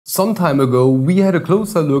Some time ago, we had a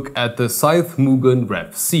closer look at the Scythe Mugen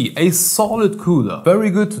Rev C, a solid cooler, very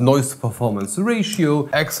good noise to performance ratio,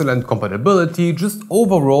 excellent compatibility, just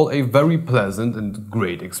overall a very pleasant and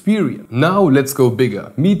great experience. Now let's go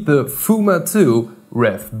bigger. Meet the Fuma 2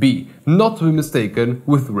 Rev B, not to be mistaken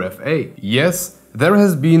with Rev A. Yes, there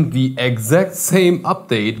has been the exact same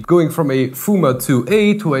update going from a Fuma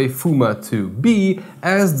 2A to a Fuma 2B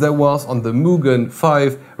as there was on the Mugen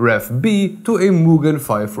 5 Rev B to a Mugen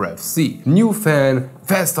 5 Rev C. New fan,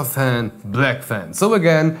 faster fan, black fan. So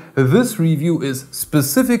again, this review is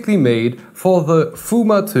specifically made for the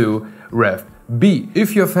Fuma 2 Rev B.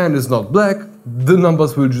 If your fan is not black, the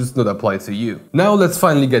numbers will just not apply to you. Now let's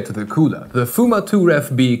finally get to the cooler. The Fuma 2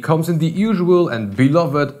 Rev B comes in the usual and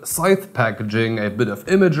beloved Scythe packaging, a bit of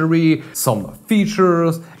imagery, some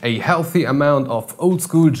features, a healthy amount of old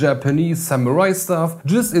school Japanese samurai stuff,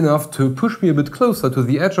 just enough to push me a bit closer to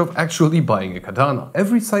the edge of actually buying a katana.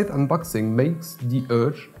 Every Scythe unboxing makes the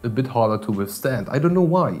urge a bit harder to withstand. I don't know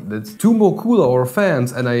why. That's two more cooler or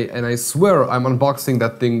fans and I swear I'm unboxing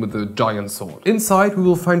that thing with a giant sword. Inside we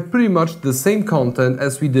will find pretty much the same content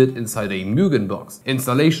as we did inside a Mugen box.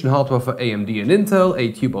 Installation hardware for AMD and Intel,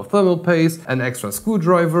 a tube of thermal paste, an extra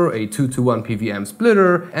screwdriver, a 2-to-1 PVM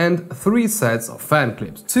splitter, and 3 sets of fan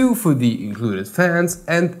clips. 2 for the included fans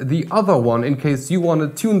and the other one in case you want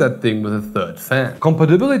to tune that thing with a third fan.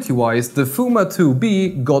 Compatibility wise, the Fuma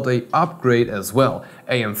 2B got a upgrade as well.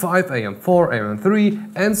 AM5, AM4,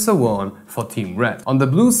 AM3 and so on for Team Red. On the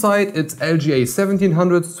blue side it's LGA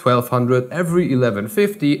 1700, 1200, every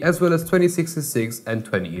 1150 as well as 2066 and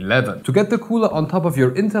 2011. To get the cooler on top of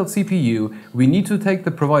your Intel CPU, we need to take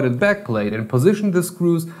the provided backplate and position the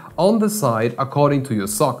screws on the side according to your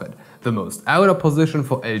socket. The most outer position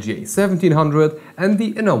for LGA 1700 and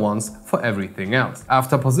the inner ones for everything else.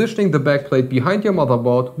 After positioning the backplate behind your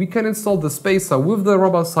motherboard, we can install the spacer with the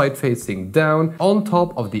rubber side facing down on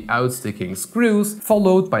top of the outsticking screws,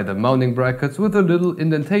 followed by the mounting brackets with a little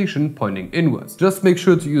indentation pointing inwards. Just make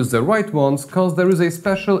sure to use the right ones, cause there is a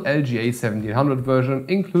special LGA 1700 version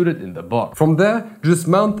included in the box. From there, just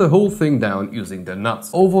mount the whole thing down using the nuts.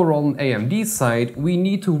 Over on AMD's side, we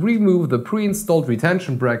need to remove the pre-installed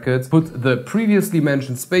retention brackets, put the previously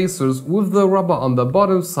mentioned spacers with the rubber on the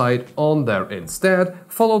bottom side on there instead,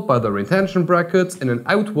 followed by the retention brackets in an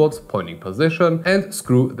outwards pointing position and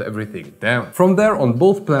screw everything down. From there on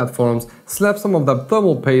both platforms, slap some of that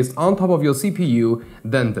thermal paste on top of your CPU,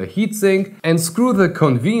 then the heatsink and screw the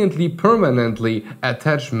conveniently permanently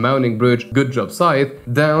attached mounting bridge, good job Scythe,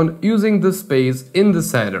 down using the space in the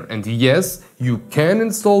center. And yes, you can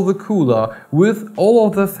install the cooler with all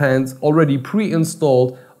of the fans already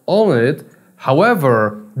pre-installed on it.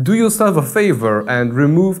 However, do yourself a favor and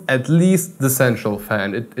remove at least the central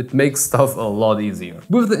fan. It makes stuff a lot easier.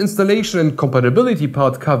 With the installation and compatibility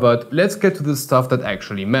part covered, let's get to the stuff that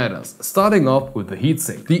actually matters. Starting off with the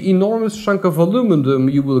heatsink. The enormous chunk of aluminum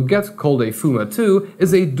you will get called a Fuma 2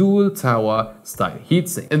 is a dual tower style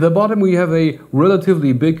heatsink. In the bottom we have a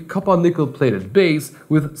relatively big copper nickel plated base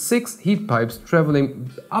with 6 heat pipes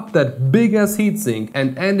traveling up that big ass heatsink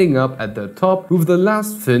and ending up at the top, with the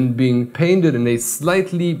last fin being painted in a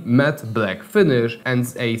slightly matte black finish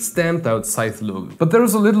and a stamped out Scythe logo. But there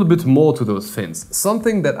is a little bit more to those fins.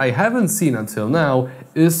 Something that I haven't seen until now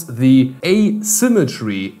is the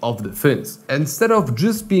asymmetry of the fins. Instead of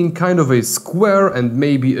just being kind of a square and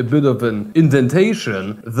maybe a bit of an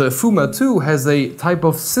indentation, the Fuma 2 has a type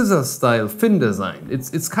of scissor style fin design.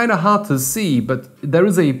 It's kind of hard to see, but there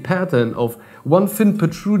is a pattern of one fin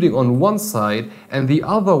protruding on one side and the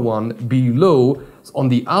other one below on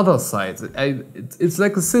the other side. It's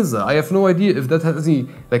like a scissor. I have no idea if that has any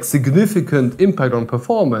significant impact on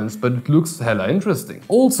performance, but it looks hella interesting.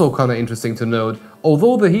 Also kinda interesting to note,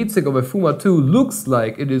 although the heatsink of a Fuma 2 looks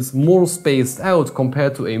like it is more spaced out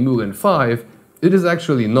compared to a Mugen 5, it is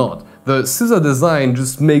actually not. The scissor design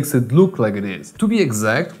just makes it look like it is. To be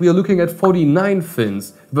exact, we are looking at 49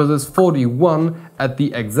 fins versus 41 at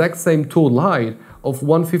the exact same total height of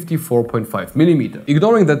 154.5mm.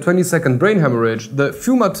 Ignoring that 20-second brain hemorrhage, the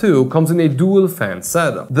Fuma 2 comes in a dual fan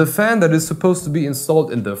setup. The fan that is supposed to be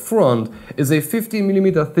installed in the front is a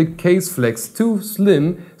 15mm thick case flex 2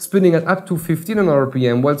 slim, spinning at up to 1500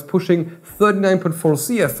 RPM whilst pushing 39.4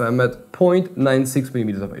 CFM at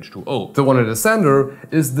 0.96mm of H2O. The one in the center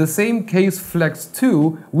is the same case Flex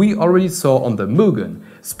 2 we already saw on the Mugen,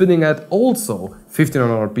 spinning at also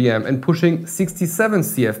 1500 RPM and pushing 67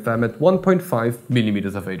 CFM at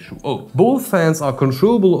 1.5mm of H2O. Both fans are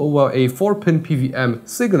controllable over a 4-pin PWM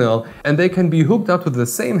signal, and they can be hooked up to the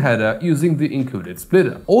same header using the included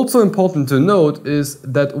splitter. Also important to note is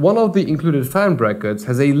that one of the included fan brackets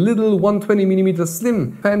has a little 120mm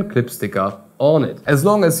slim fan clip sticker on it. As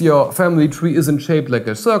long as your family tree isn't shaped like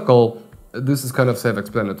a circle, this is kind of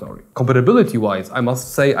self-explanatory. Compatibility-wise, I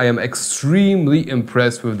must say I am extremely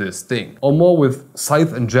impressed with this thing, or more with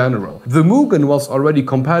Scythe in general. The Mugen was already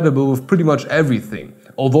compatible with pretty much everything,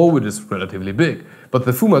 although it is relatively big. But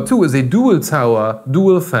the Fuma 2 is a dual tower,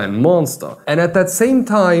 dual fan monster. And at that same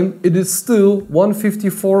time, it is still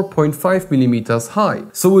 154.5mm high.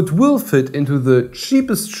 So it will fit into the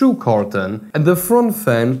cheapest shoe carton, and the front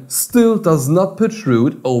fan still does not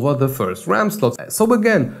protrude over the first RAM slots. So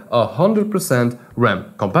again, 100%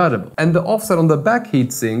 RAM compatible. And the offset on the back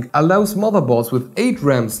heatsink allows motherboards with 8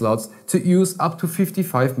 RAM slots to use up to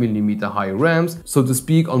 55mm high RAMs, so to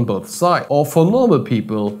speak, on both sides. Or for normal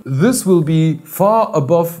people, this will be far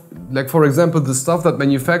above, like for example, the stuff that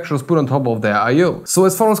manufacturers put on top of their I/O. So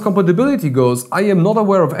as far as compatibility goes, I am not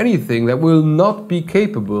aware of anything that will not be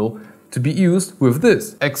capable to be used with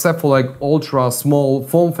this, except for like ultra small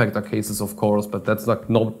form factor cases, of course, but that's like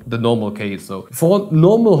not the normal case. So for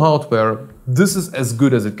normal hardware, this is as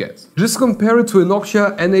good as it gets. Just compare it to a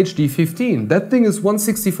Nokia NHD15. That thing is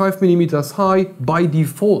 165mm high by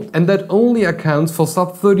default, and that only accounts for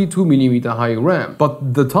sub 32mm high RAM.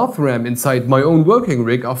 But the top RAM inside my own working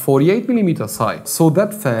rig are 48mm high, so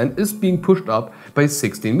that fan is being pushed up by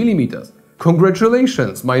 16mm.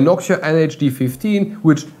 Congratulations, my Nokia NHD15,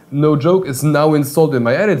 which, no joke, is now installed in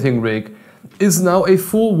my editing rig, is now a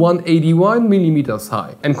full 181mm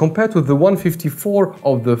high. And compared to the 154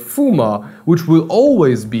 of the Fuma, which will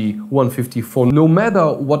always be 154 no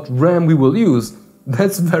matter what RAM we will use,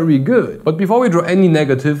 that's very good. But before we draw any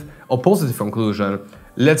negative or positive conclusion,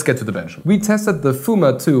 let's get to the benchmark. We tested the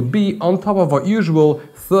Fuma 2B on top of our usual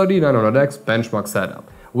 3900X benchmark setup.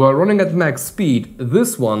 While running at max speed,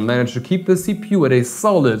 this one managed to keep the CPU at a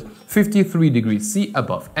solid 53 degrees C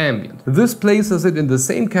above ambient. This places it in the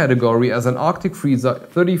same category as an Arctic Freezer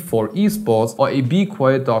 34 eSports or a Be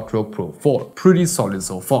Quiet Darkroad Pro 4. Pretty solid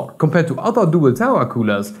so far. Compared to other dual tower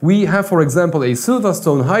coolers, we have for example a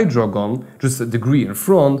Silverstone Hydrogon, just a degree in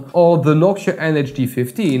front, or the Nokia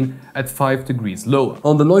NHD15 at 5 degrees lower.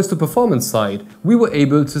 On the noise to performance side, we were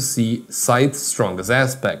able to see Scythe's strongest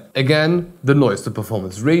aspect. Again, the noise to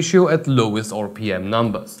performance ratio at lowest RPM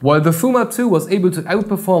numbers. While the Fuma 2 was able to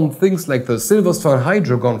outperform things like the Silverstone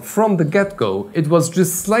Hydrogon from the get-go, it was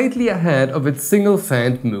just slightly ahead of its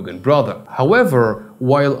single-fanned Mugen brother. However,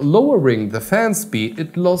 while lowering the fan speed,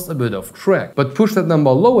 it lost a bit of track, but pushed that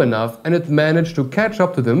number low enough and it managed to catch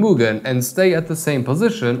up to the Mugen and stay at the same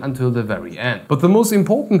position until the very end. But the most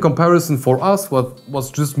important comparison for us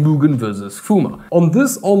was just Mugen versus Fuma. On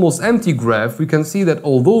this almost empty graph, we can see that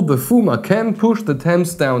although the Fuma can push the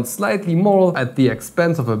temps down slightly more at the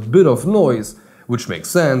expense of a bit of noise, which makes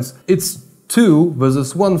sense, it's 2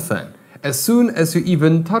 versus 1 fan. As soon as you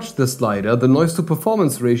even touch the slider, the noise to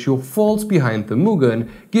performance ratio falls behind the Mugen,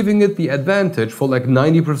 giving it the advantage for like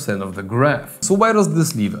 90% of the graph. So where does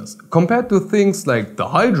this leave us? Compared to things like the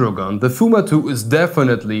Hydrogon, the Fuma 2 is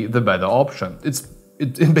definitely the better option. It's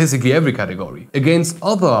in basically every category. Against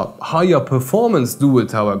other higher performance dual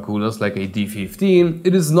tower coolers like a D15,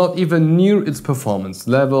 it is not even near its performance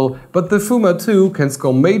level, but the Fuma 2 can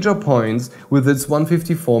score major points with its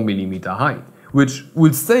 154mm height, which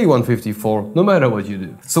will stay 154 no matter what you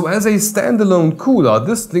do. So as a standalone cooler,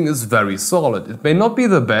 this thing is very solid. It may not be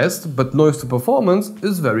the best, but noise to performance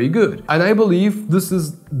is very good. And I believe this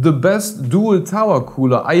is the best dual tower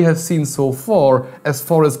cooler I have seen so far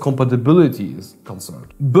as compatibility is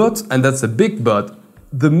concerned. But, and that's a big but,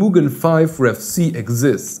 the Mugen 5 Ref C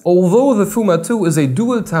exists. Although the Fuma 2 is a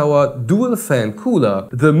dual tower, dual fan cooler,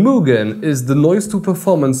 the Mugen is the noise to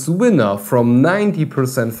performance winner from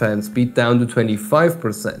 90% fan speed down to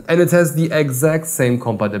 25%. And it has the exact same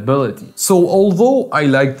compatibility. So although I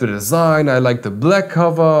like the design, I like the black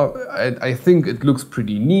cover, I think it looks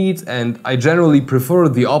pretty neat, and I generally prefer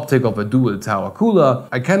the optic of a dual tower cooler,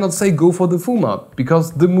 I cannot say go for the Fuma,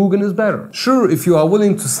 because the Mugen is better. Sure, if you are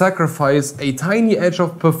willing to sacrifice a tiny edge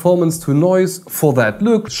of performance to noise for that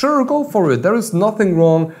look, sure, go for it. There is nothing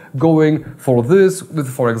wrong going for this with,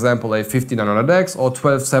 for example, a 15900X or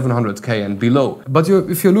 12700K and below. But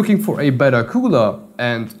if you're looking for a better cooler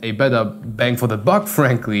and a better bang for the buck,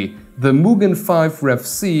 frankly, the Mugen 5 Rev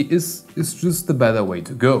C is just the better way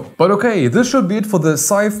to go. But okay, this should be it for the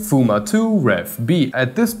Scythe Fuma 2 Rev B.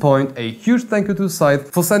 At this point, a huge thank you to Scythe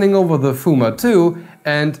for sending over the Fuma 2,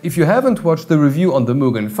 and if you haven't watched the review on the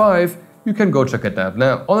Mugen 5, you can go check it out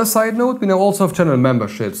now. On a side note, we now also have channel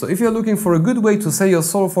memberships, so if you're looking for a good way to sell your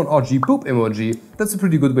soul for an RG poop emoji, that's a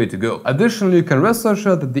pretty good way to go. Additionally, you can rest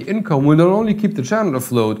assured that the income will not only keep the channel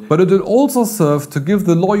afloat, but it will also serve to give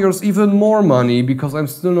the lawyers even more money, because I'm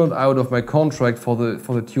still not out of my contract for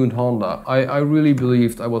the tuned Honda. I really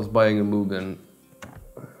believed I was buying a Mugen.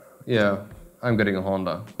 Yeah, I'm getting a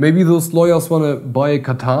Honda. Maybe those lawyers want to buy a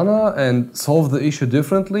katana and solve the issue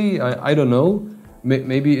differently? I don't know.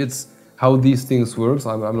 Maybe it's how these things works.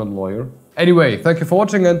 I'm not a lawyer. Anyway, thank you for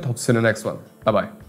watching and talk to you in the next one. Bye bye.